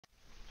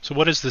So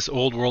what is this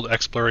old world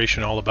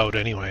exploration all about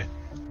anyway?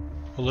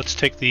 Well, let's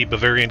take the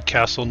Bavarian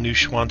castle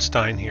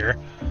Neuschwanstein here.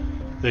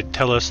 They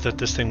tell us that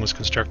this thing was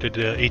constructed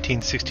in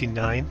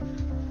 1869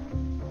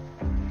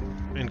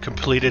 and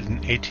completed in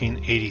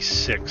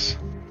 1886.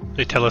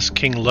 They tell us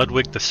King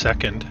Ludwig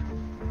II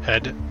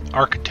had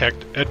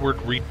architect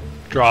Edward Reed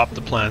draw up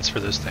the plans for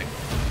this thing.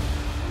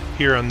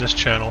 Here on this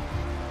channel,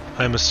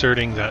 I'm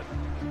asserting that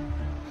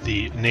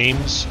the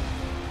names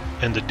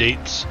and the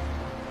dates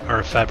are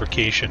a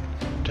fabrication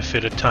to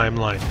fit a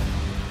timeline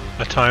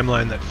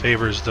that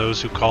favors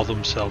those who call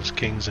themselves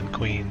kings and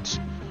queens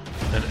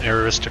and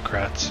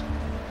aristocrats.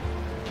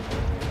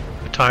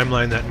 A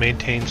timeline that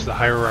maintains the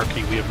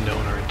hierarchy we have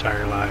known our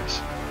entire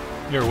lives.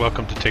 You're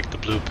welcome to take the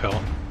blue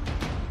pill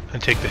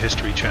and take the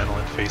History Channel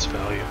at face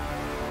value.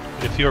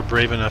 But if you are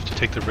brave enough to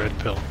take the red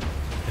pill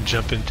and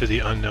jump into the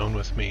unknown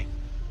with me,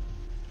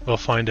 we'll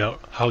find out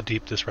how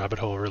deep this rabbit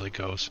hole really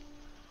goes.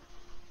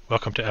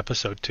 Welcome to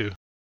episode 2.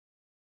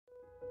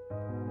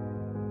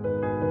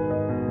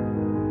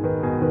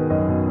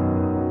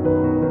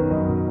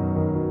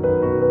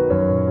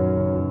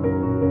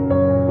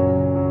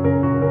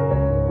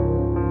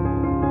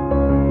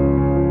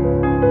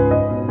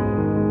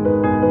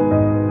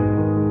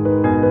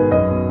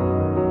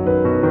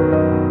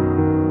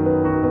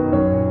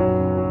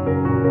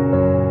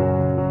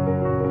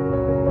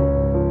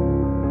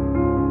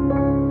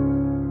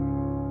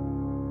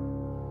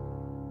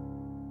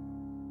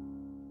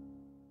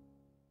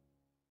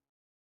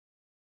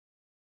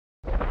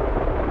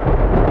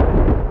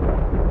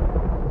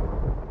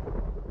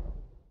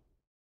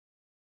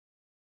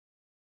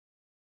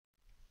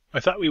 I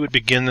thought we would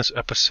begin this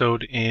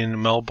episode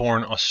in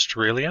Melbourne,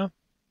 Australia.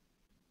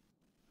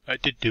 I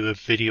did do a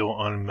video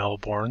on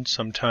Melbourne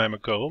some time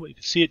ago. You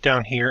can see it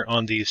down here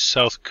on the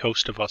south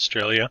coast of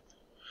Australia,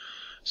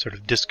 sort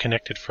of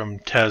disconnected from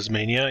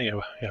Tasmania.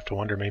 You have to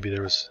wonder, maybe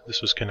this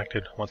was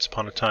connected once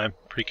upon a time,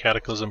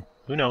 pre-cataclysm.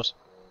 Who knows?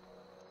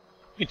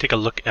 You can take a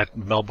look at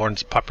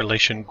Melbourne's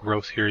population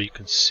growth here. You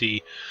can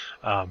see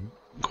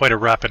quite a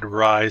rapid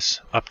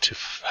rise, up to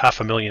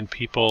 500,000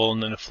 people,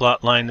 and then a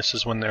flat line. This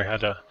is when they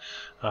had a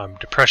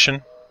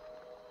depression,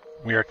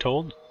 we are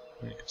told.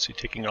 You can see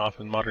taking off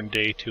in modern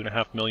day,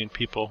 2.5 million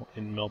people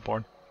in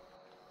Melbourne.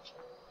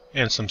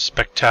 And some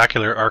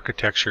spectacular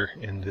architecture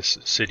in this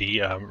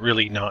city,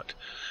 really not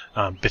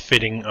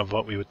befitting of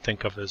what we would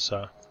think of as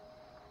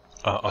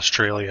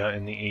Australia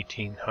in the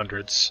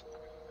 1800s.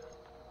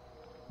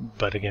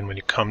 But again, when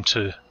you come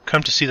to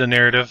see the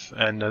narrative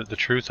and the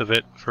truth of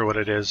it for what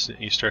it is,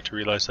 you start to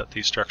realize that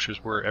these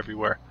structures were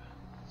everywhere.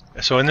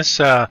 So in this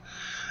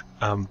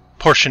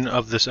portion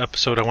of this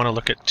episode, I want to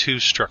look at two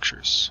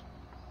structures.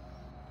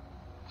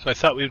 So I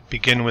thought we would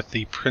begin with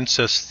the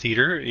Princess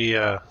Theatre,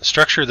 a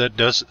structure that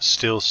does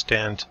still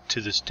stand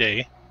to this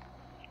day.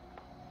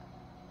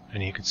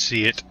 And you can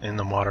see it in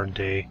the modern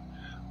day,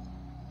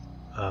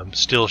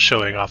 still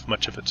showing off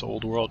much of its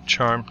old world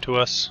charm to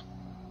us.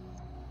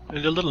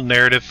 And a little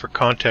narrative for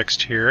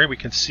context here. We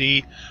can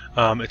see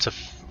it's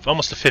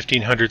almost a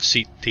 1,500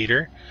 seat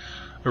theatre,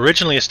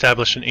 originally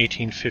established in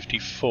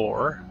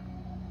 1854.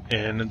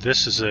 And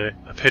this is a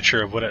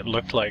picture of what it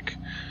looked like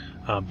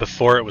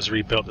before it was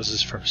rebuilt. This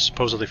is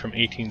supposedly from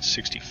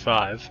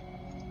 1865.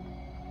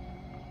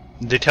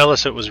 They tell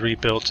us it was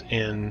rebuilt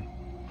in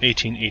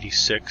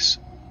 1886.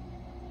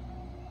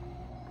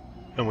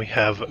 And we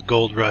have a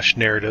gold rush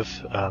narrative,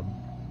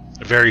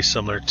 very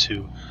similar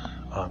to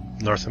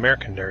North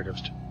American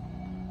narratives,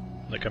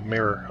 like a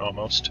mirror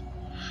almost.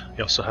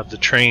 You also have the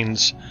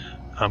trains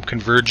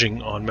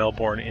converging on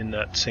Melbourne in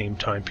that same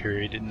time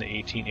period in the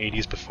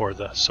 1880s, before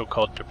the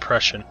so-called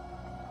Depression.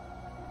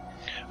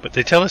 But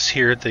they tell us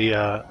here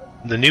the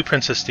new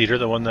Princess Theatre,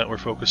 the one that we're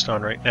focused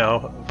on right now,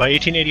 by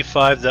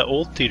 1885 the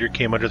old theatre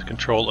came under the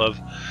control of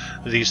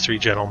these three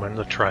gentlemen,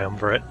 the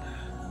triumvirate,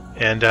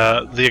 and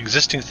the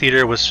existing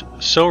theatre was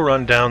so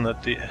run down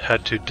that they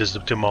had to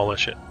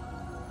demolish it.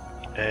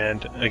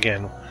 And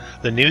again,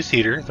 the new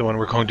theatre, the one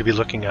we're going to be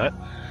looking at,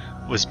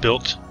 was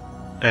built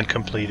and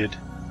completed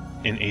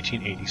in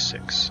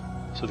 1886.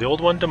 So the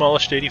old one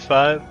demolished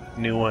 85,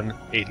 new one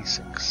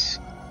 86.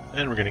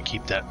 And we're going to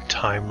keep that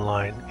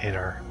timeline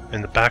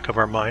in the back of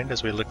our mind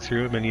as we look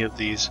through many of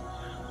these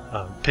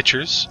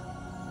pictures.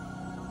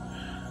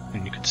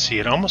 And you can see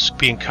it almost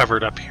being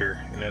covered up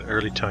here in that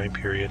early time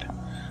period,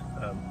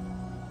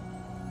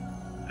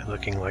 and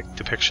looking like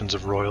depictions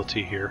of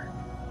royalty here.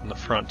 In the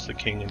front, the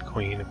king and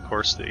queen, of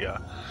course,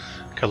 the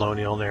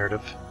colonial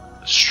narrative,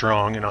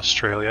 strong in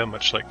Australia,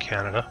 much like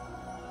Canada.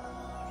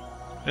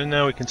 And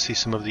now we can see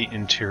some of the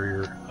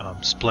interior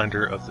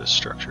splendor of this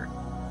structure.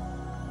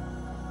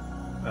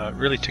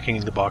 Really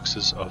ticking the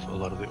boxes of a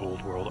lot of the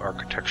old world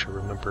architecture.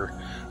 Remember,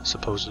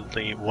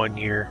 supposedly 1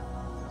 year,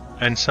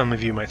 and some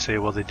of you might say,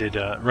 well, they did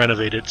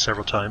renovate it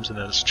several times, and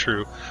that is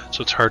true.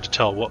 So it's hard to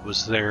tell what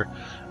was there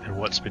and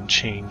what's been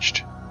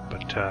changed.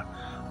 But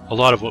a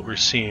lot of what we're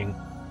seeing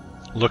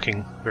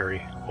looking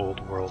very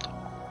old world,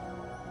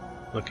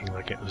 looking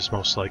like it was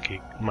most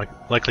likely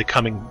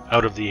coming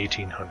out of the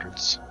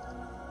 1800s.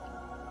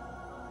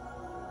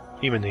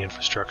 even the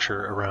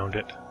infrastructure around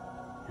it.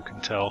 You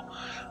can tell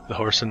the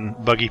horse and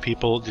buggy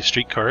people, the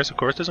streetcars, of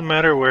course, doesn't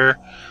matter where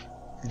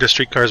the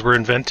streetcars were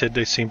invented,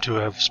 they seem to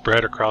have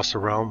spread across the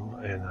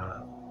realm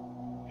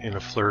in a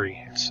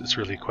flurry. It's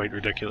really quite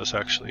ridiculous,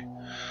 actually,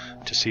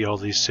 to see all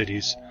these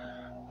cities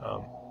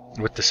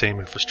with the same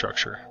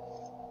infrastructure.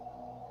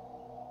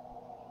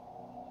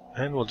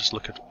 And we'll just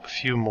look at a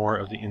few more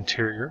of the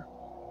interior.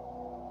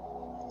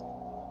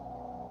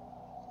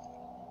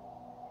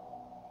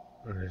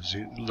 And as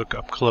you look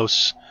up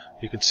close,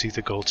 you can see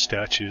the gold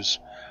statues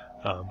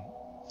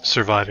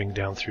surviving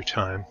down through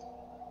time.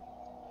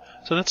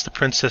 So that's the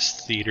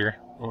Princess Theatre.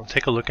 We'll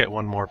take a look at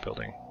one more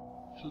building.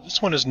 So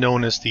this one is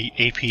known as the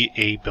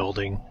APA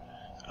building,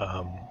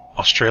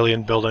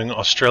 Australian building,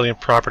 Australian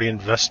Property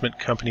Investment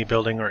Company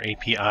building, or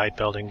API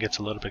building. Gets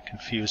a little bit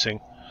confusing.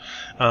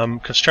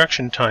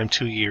 Construction time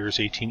 2 years,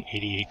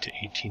 1888 to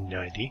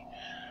 1890.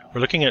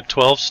 We're looking at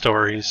 12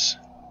 stories.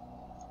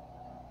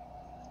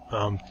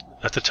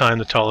 At the time,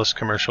 the tallest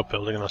commercial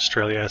building in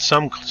Australia.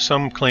 Some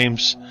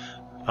claims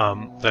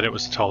that it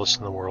was the tallest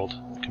in the world,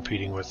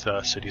 competing with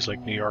cities like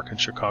New York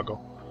and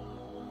Chicago.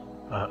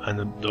 And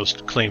then those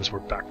claims were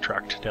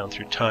backtracked down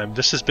through time.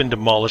 This has been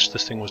demolished.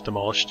 This thing was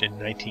demolished in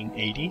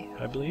 1980,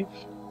 I believe.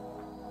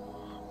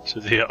 So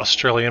the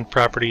Australian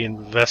Property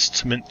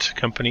Investment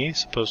Company,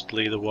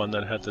 supposedly the one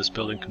that had this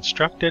building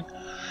constructed,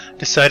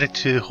 decided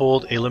to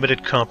hold a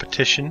limited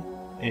competition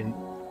in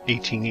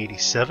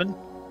 1887.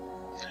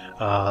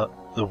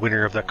 The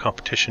winner of that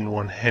competition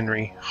won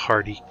Henry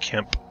Hardy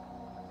Kemp.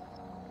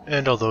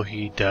 And although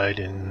he died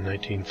in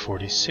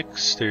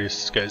 1946,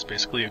 this guy's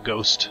basically a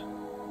ghost.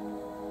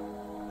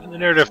 And the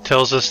narrative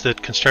tells us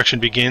that construction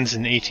begins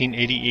in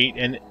 1888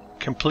 and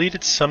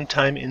completed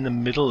sometime in the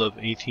middle of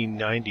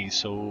 1890,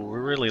 so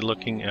we're really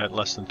looking at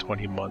less than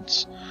 20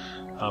 months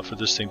for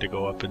this thing to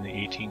go up in the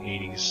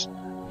 1880s.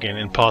 Again,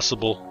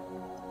 impossible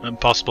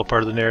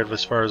part of the narrative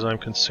as far as I'm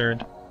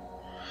concerned.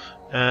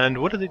 And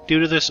what did they do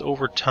to this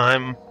over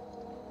time?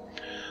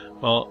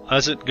 Well,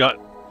 as it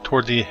got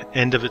toward the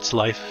end of its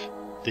life,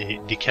 they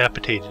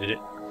decapitated it,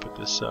 put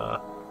this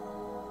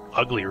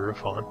ugly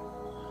roof on,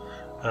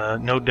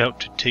 no doubt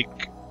to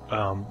take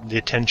the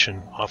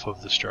attention off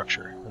of the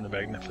structure and the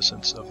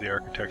magnificence of the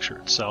architecture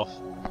itself.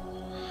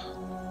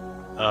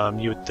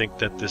 You would think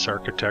that this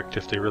architect,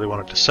 if they really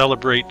wanted to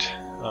celebrate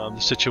the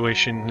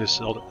situation,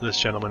 this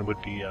gentleman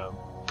would be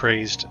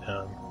praised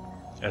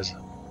as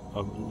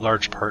a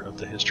large part of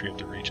the history of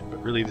the region,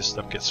 but really this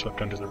stuff gets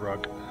swept under the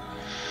rug.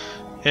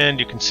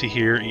 And you can see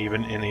here,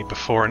 even in a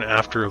before and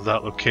after of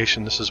that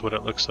location, this is what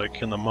it looks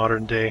like in the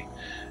modern day.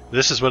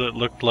 This is what it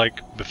looked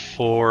like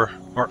before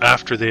or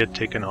after they had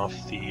taken off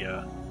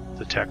the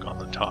tech on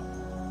the top,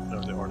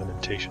 or the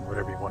ornamentation,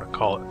 whatever you want to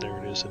call it. There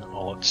it is in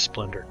all its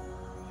splendor.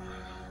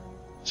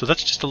 So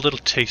that's just a little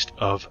taste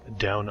of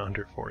Down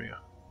Under for you,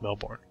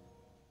 Melbourne.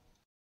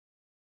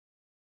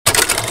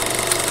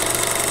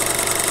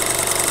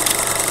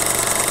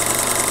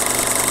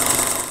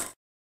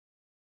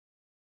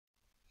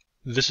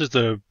 This is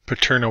the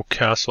Paterno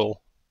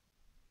Castle,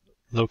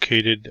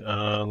 located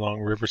along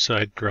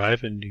Riverside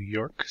Drive in New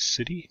York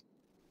City.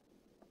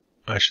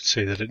 I should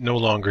say that it no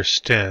longer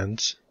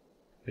stands,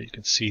 but you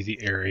can see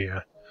the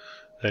area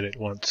that it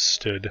once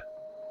stood.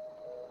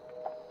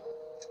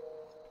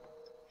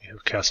 You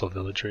have Castle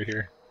Village right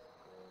here.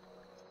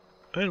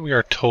 And we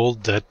are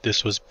told that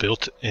this was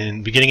built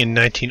beginning in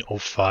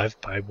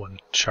 1905 by one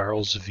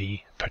Charles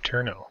V.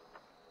 Paterno.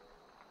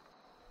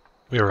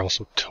 We are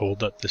also told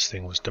that this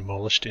thing was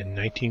demolished in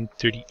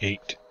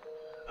 1938,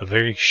 a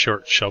very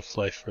short shelf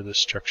life for this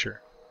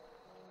structure.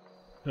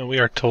 And we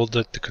are told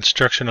that the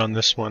construction on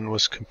this one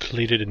was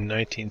completed in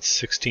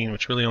 1916,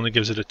 which really only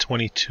gives it a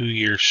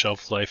 22-year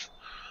shelf life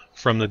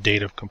from the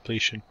date of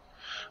completion.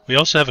 We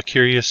also have a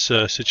curious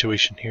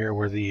situation here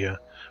where the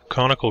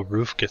conical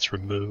roof gets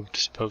removed,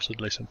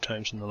 supposedly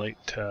sometimes in the late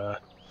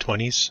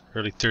 20s,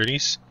 early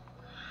 30s,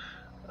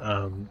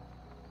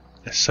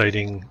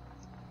 citing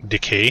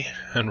decay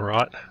and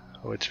rot,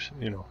 which,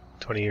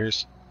 20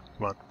 years,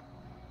 come on.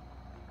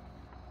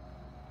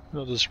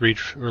 I'll just read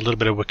a little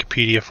bit of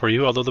Wikipedia for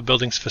you. Although the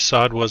building's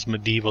facade was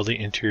medieval, the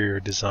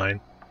interior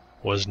design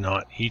was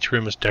not. Each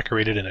room was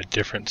decorated in a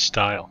different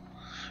style.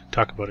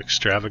 Talk about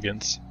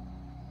extravagance.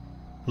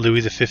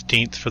 Louis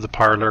XV for the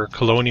parlor,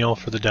 colonial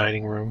for the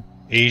dining room,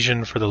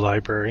 Asian for the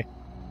library.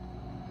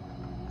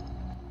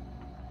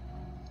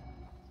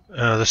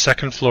 The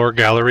second floor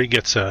gallery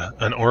gets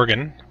an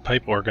organ,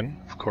 pipe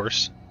organ, of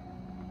course.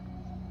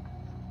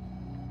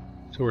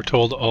 So we're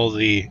told all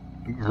the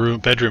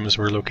bedrooms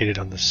were located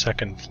on the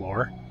second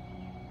floor.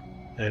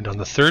 And on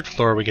the third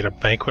floor we get a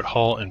banquet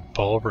hall and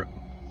ballroom.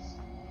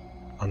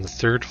 On the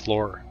third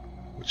floor,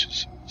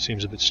 which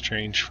seems a bit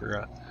strange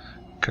for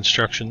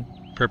construction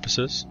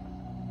purposes.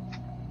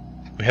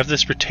 We have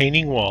this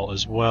retaining wall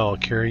as well, a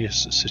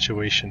curious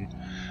situation.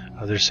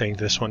 They're saying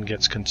this one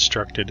gets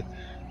constructed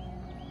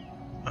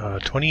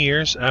 20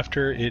 years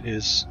after it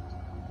is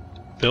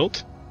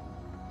built.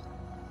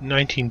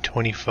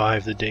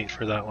 1925, the date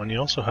for that one. You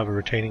also have a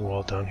retaining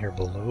wall down here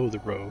below the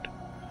road.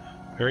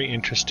 Very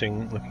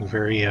interesting, looking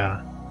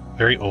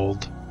very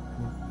old.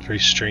 Very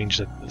strange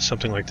that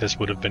something like this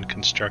would have been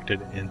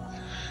constructed in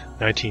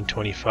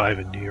 1925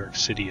 in New York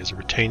City as a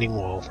retaining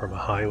wall from a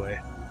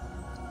highway.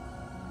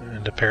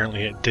 And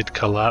apparently it did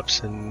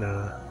collapse in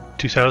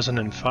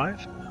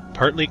 2005.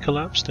 Partly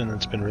collapsed, and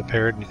it's been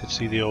repaired, and you can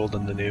see the old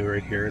and the new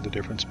right here, the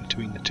difference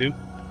between the two.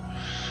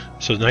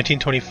 So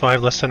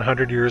 1925, less than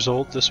 100 years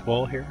old, this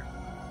wall here.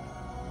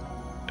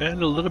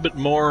 And a little bit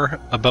more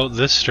about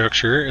this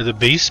structure. The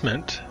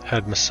basement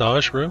had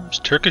massage rooms,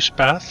 Turkish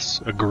baths,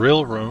 a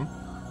grill room,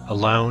 a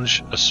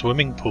lounge, a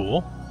swimming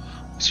pool,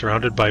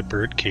 surrounded by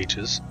bird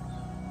cages.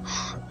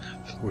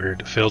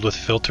 Weird, filled with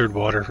filtered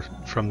water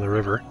from the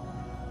river.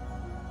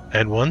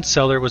 And one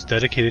cellar was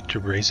dedicated to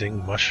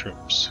raising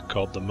mushrooms,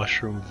 called the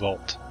Mushroom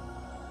Vault.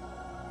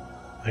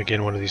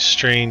 Again, one of these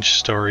strange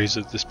stories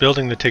of this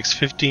building that takes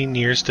 15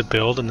 years to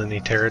build, and then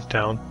they tear it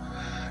down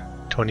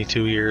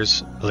 22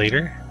 years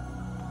later.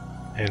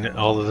 And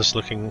all of this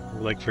looking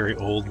like very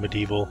old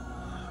medieval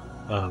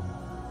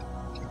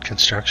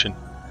construction.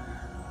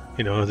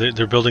 You know,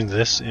 they're building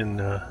this in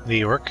New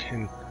York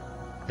in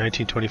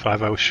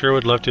 1925. I sure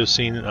would love to have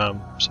seen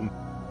some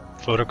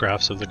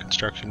photographs of the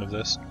construction of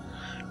this.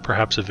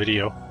 Perhaps a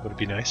video would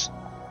be nice.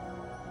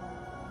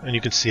 And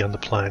you can see on the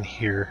plan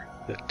here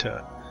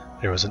that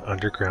there was an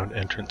underground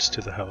entrance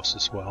to the house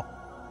as well.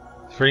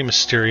 It's very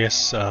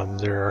mysterious.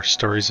 There are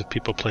stories of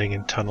people playing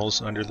in tunnels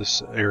under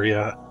this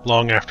area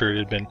long after it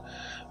had been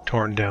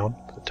torn down.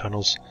 The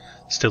tunnels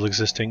still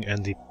existing,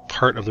 and the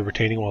part of the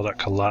retaining wall that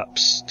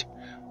collapsed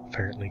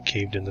apparently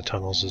caved in the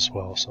tunnels as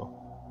well. So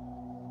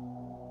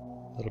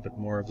a little bit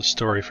more of the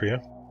story for you.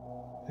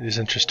 It is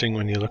interesting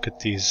when you look at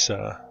these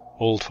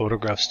old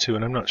photographs too,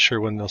 and I'm not sure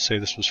when they'll say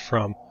this was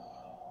from,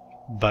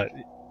 but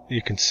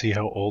you can see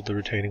how old the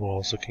retaining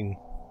wall is looking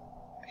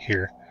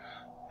here.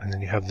 And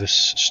then you have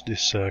this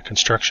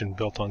construction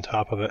built on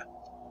top of it.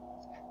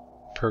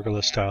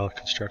 Pergola style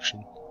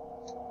construction.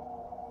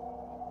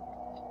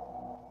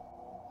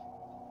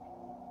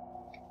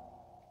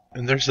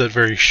 And there's that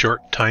very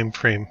short time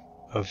frame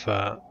of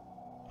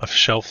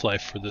shelf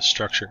life for this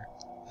structure.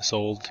 This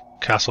old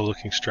castle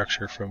looking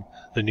structure from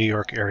the New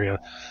York area.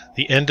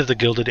 The end of the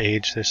Gilded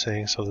Age, they're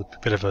saying, so a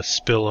bit of a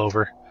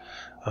spillover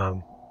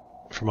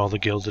from all the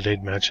Gilded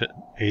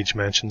Age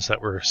mansions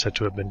that were said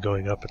to have been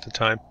going up at the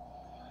time.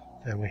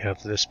 And we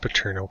have this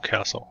Paterno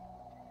Castle.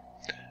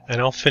 And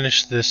I'll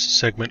finish this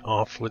segment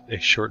off with a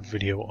short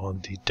video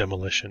on the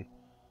demolition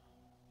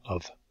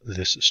of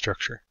this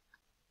structure.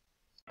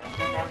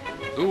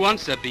 Who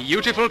wants a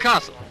beautiful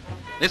castle?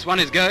 This one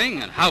is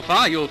going, and how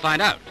far you'll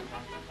find out.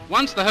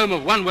 Once the home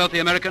of one wealthy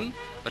American,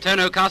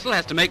 Paterno Castle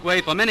has to make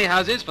way for many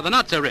houses for the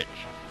not-so-rich.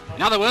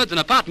 In other words, an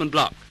apartment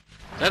block.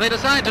 So they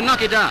decide to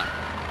knock it down.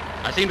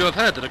 I seem to have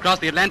heard that across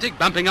the Atlantic,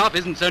 bumping off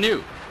isn't so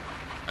new.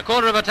 A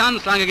quarter of a ton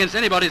slung against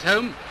anybody's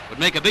home would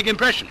make a big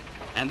impression,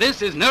 and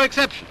this is no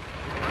exception.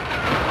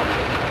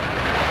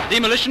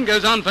 Demolition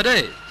goes on for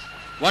days,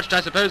 watched,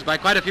 I suppose, by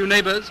quite a few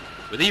neighbors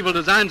with evil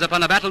designs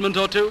upon a battlement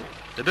or two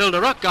to build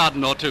a rock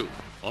garden or two,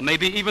 or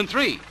maybe even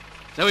 3.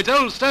 So it's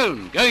old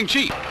stone going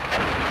cheap.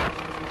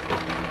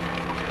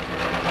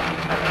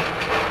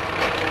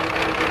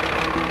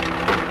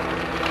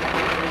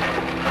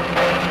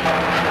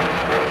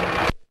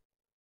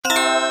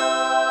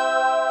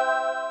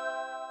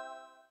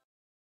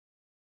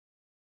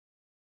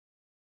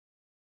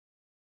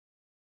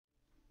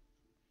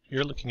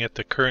 You're looking at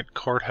the current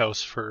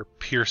courthouse for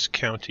Pierce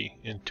County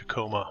in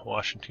Tacoma,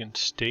 Washington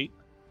State.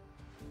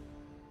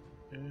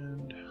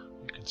 And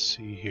you can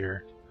see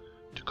here,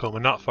 Tacoma,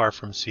 not far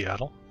from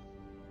Seattle.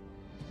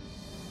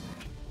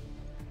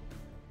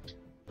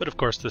 But of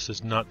course, this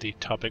is not the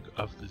topic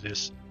of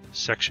this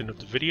section of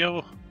the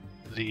video.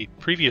 The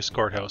previous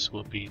courthouse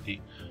will be the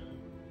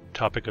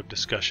topic of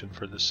discussion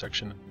for this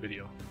section of the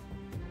video.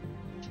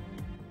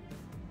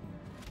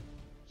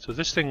 So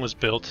this thing was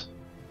built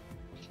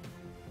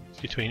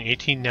between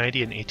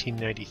 1890 and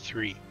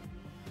 1893.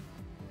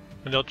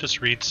 And I'll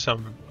just read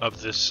some of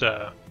this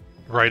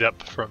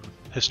write-up from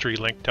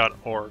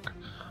historylink.org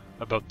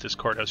about this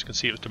courthouse. You can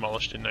see it was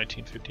demolished in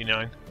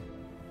 1959.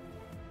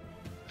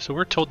 So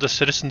we're told the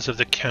citizens of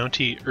the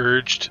county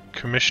urged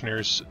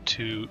commissioners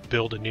to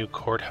build a new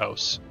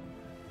courthouse.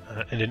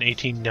 And in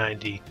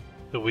 1890,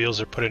 the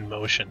wheels are put in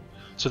motion.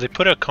 So they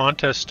put a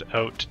contest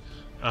out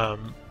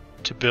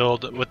to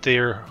build what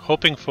they're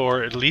hoping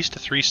for, at least a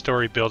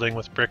 3-story building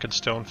with brick and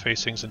stone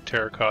facings and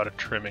terracotta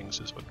trimmings,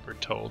 is what we're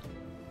told.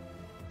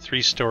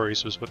 3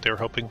 stories was what they were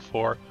hoping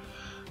for.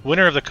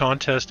 Winner of the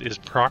contest is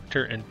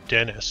Procter and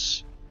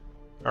Dennis,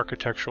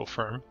 architectural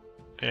firm.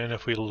 And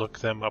if we look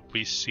them up,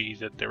 we see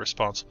that they're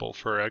responsible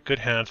for a good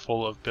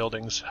handful of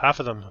buildings, half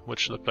of them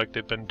which look like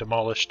they've been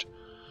demolished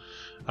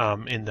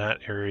in that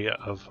area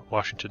of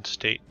Washington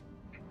State.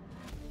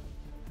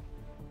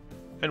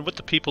 And what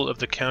the people of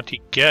the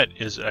county get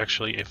is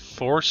actually a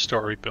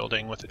 4-story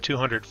building with a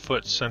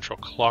 200-foot central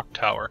clock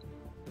tower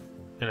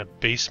and a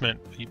basement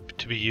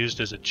to be used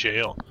as a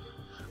jail.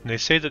 And they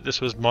say that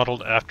this was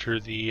modeled after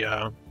the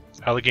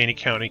Allegheny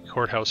County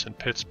Courthouse in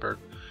Pittsburgh,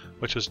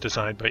 which was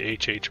designed by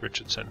H.H.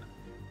 Richardson.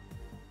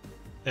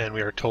 And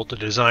we are told the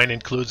design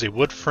includes a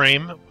wood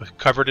frame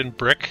covered in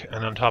brick,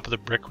 and on top of the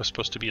brick was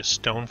supposed to be a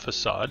stone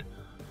facade.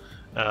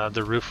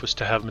 The roof was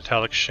to have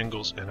metallic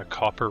shingles and a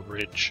copper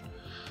ridge.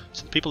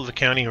 So the people of the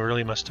county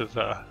really must have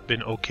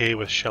been okay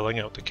with shelling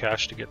out the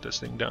cash to get this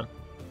thing done.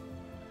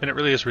 And it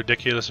really is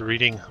ridiculous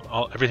reading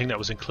everything that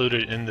was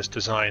included in this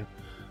design,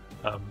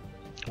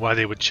 why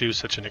they would choose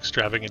such an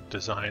extravagant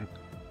design.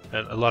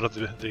 And a lot of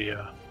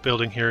the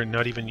building here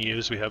not even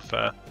used. We have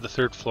the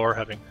third floor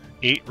having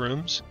 8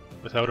 rooms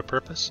without a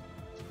purpose.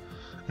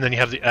 And then you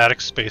have the attic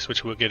space,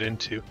 which we'll get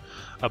into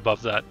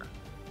above that.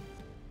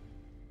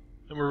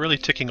 And we're really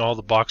ticking all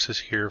the boxes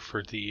here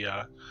for the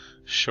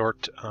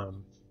short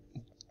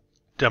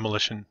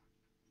demolition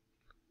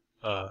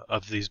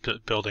of these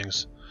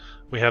buildings.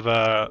 We have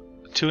a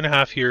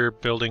 2.5-year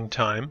building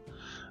time.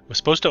 It was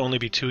supposed to only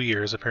be 2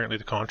 years. Apparently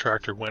the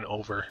contractor went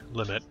over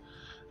limit,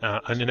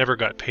 and it never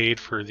got paid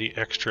for the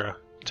extra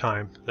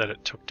time that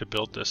it took to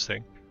build this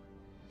thing.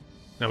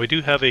 Now we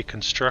do have a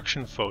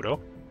construction photo,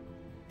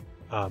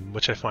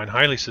 which I find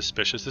highly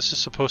suspicious. This is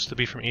supposed to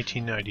be from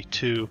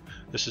 1892.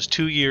 This is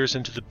 2 years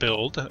into the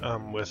build,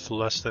 with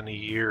less than a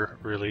year,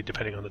 really,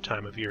 depending on the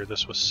time of year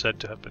this was said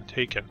to have been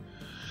taken.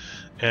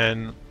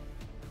 And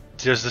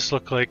does this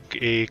look like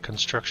a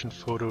construction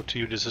photo to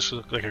you? Does this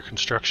look like a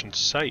construction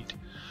site?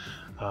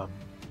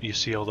 You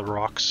see all the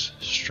rocks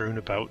strewn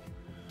about,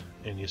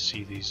 and you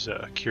see these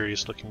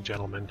curious-looking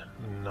gentlemen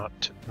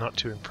not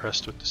too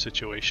impressed with the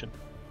situation.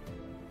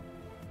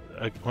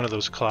 One of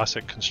those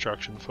classic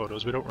construction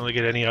photos. We don't really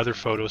get any other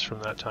photos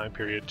from that time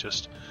period,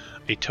 just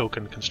a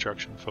token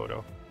construction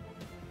photo.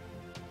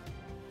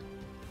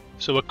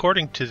 So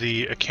according to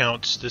the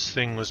accounts, this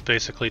thing was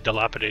basically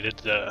dilapidated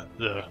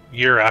the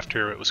year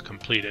after it was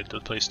completed.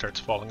 The place starts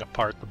falling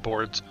apart,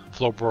 the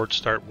floorboards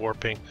start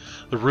warping,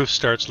 the roof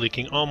starts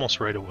leaking almost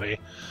right away.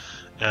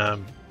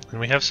 And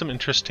we have some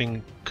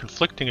interesting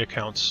conflicting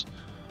accounts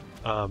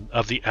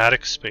of the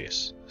attic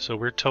space. So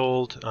we're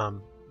told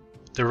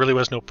there really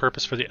was no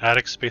purpose for the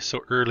attic space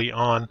so early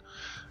on.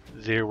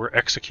 There were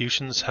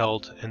executions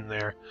held in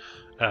there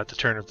at the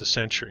turn of the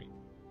century.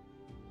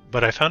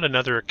 But I found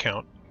another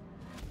account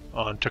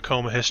on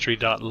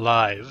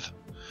tacomahistory.live,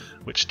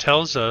 which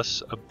tells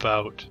us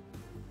about...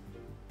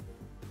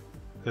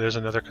 There's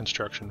another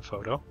construction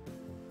photo.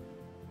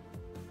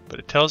 But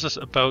it tells us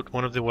about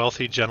one of the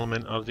wealthy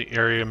gentlemen of the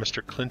area,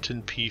 Mr.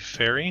 Clinton P.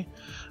 Ferry,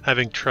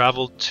 having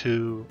traveled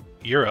to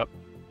Europe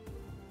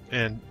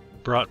and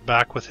brought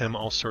back with him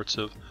all sorts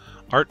of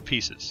art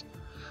pieces,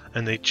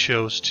 and they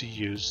chose to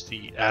use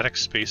the attic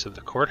space of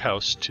the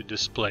courthouse to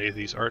display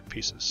these art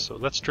pieces. So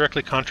that's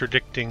directly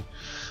contradicting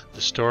the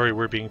story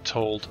we're being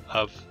told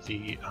of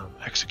the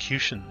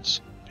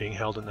executions being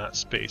held in that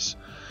space.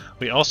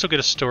 We also get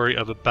a story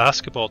of a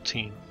basketball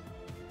team.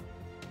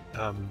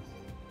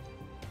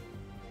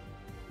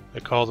 They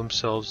call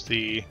themselves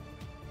the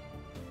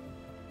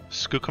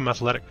Skookum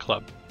Athletic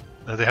Club.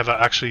 They have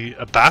actually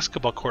a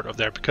basketball court up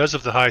there. Because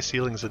of the high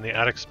ceilings in the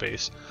attic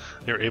space,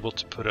 they're able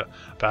to put a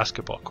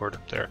basketball court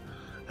up there,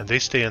 and they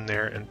stay in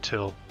there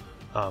until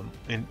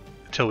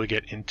we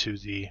get into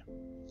the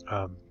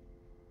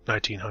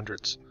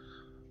 1900s.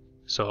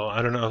 So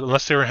I don't know,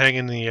 unless they were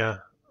hanging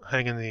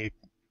the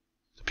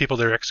people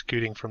they're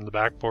executing from the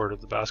backboard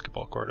of the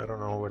basketball court. I don't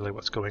know really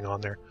what's going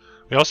on there.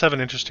 We also have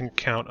an interesting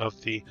account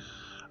of the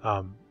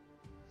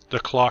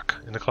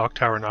clock in the clock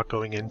tower not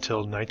going in till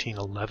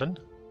 1911.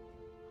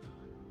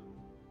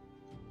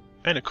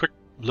 And a quick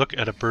look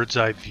at a bird's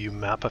eye view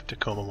map of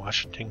Tacoma,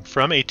 Washington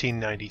from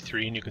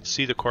 1893, and you can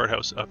see the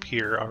courthouse up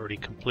here already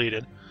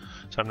completed.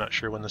 So I'm not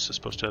sure when this is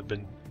supposed to have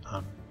been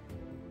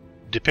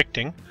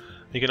depicting.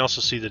 You can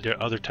also see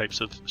the other types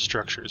of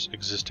structures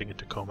existing in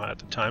Tacoma at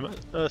the time.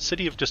 A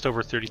city of just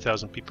over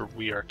 30,000 people,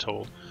 we are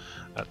told,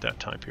 at that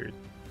time period.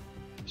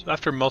 So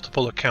after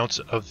multiple accounts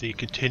of the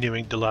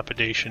continuing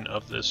dilapidation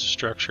of this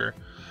structure,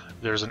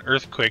 there's an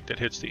earthquake that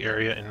hits the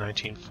area in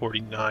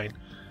 1949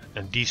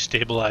 and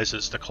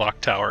destabilizes the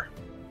clock tower.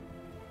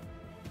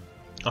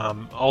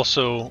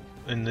 Also,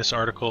 in this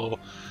article,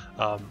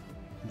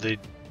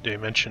 they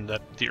mentioned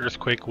that the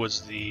earthquake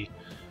was the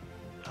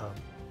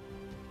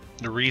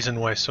reason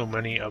why so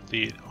many of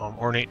the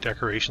ornate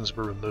decorations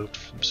were removed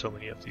from so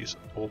many of these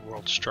old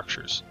world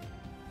structures.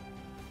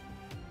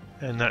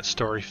 And that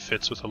story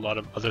fits with a lot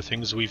of other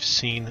things we've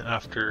seen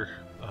after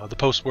the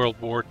post-World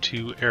War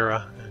II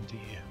era and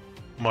the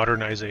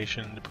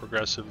modernization, the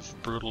progressive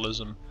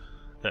brutalism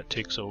that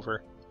takes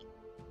over.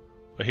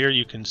 But here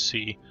you can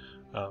see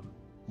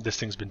this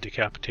thing's been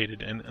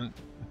decapitated, and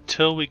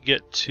until we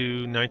get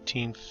to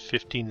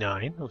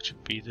 1959, which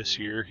would be this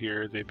year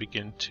here, they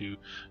begin to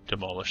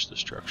demolish the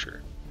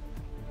structure.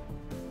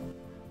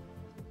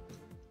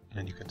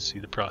 And you can see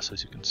the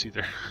process, you can see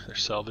they're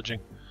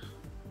salvaging.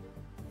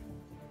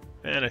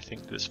 And I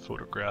think this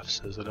photograph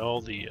says it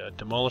all, the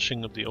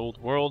demolishing of the old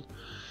world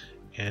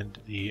and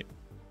the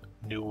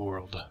new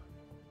world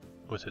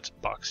with its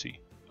boxy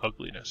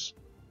ugliness.